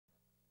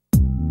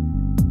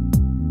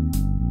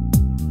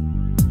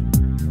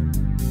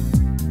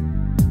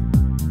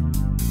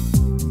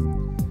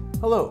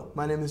Hello,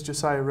 my name is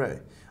Josiah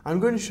Rea.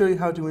 I'm going to show you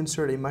how to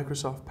insert a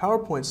Microsoft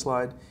PowerPoint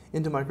slide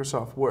into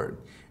Microsoft Word.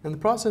 And the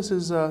process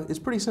is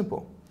pretty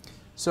simple.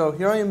 So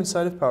here I am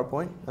inside of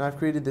PowerPoint, and I've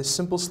created this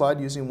simple slide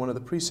using one of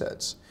the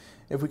presets.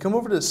 If we come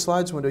over to the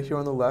Slides window here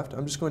on the left,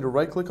 I'm just going to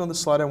right-click on the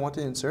slide I want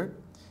to insert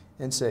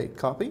and say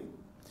Copy.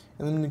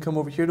 And then I'm going to come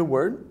over here to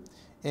Word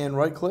and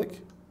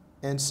right-click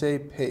and say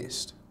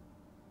Paste.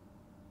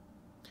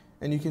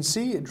 And you can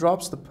see it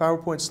drops the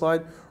PowerPoint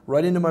slide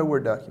right into my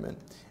Word document.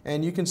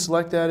 And you can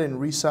select that and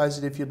resize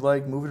it if you'd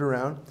like, move it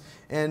around,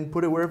 and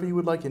put it wherever you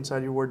would like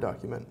inside your Word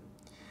document.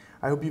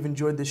 I hope you've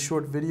enjoyed this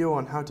short video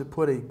on how to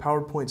put a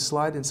PowerPoint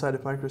slide inside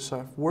of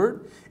Microsoft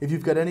Word. If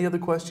you've got any other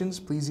questions,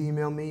 please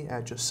email me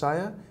at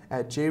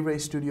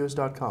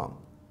josiah@jraystudios.com.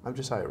 I'm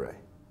Josiah Rea.